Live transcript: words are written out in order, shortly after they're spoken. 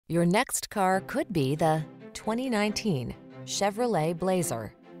Your next car could be the 2019 Chevrolet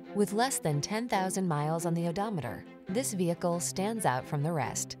Blazer. With less than 10,000 miles on the odometer, this vehicle stands out from the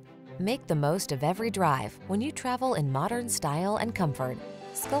rest. Make the most of every drive when you travel in modern style and comfort.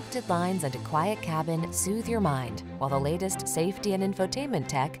 Sculpted lines and a quiet cabin soothe your mind, while the latest safety and infotainment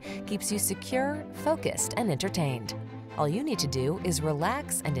tech keeps you secure, focused, and entertained. All you need to do is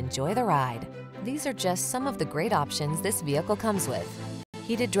relax and enjoy the ride. These are just some of the great options this vehicle comes with: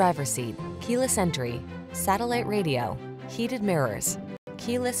 heated driver's seat, keyless entry, satellite radio, heated mirrors,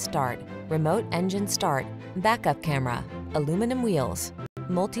 keyless start, remote engine start, backup camera, aluminum wheels,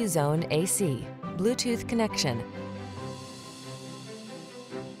 multi-zone AC, Bluetooth connection,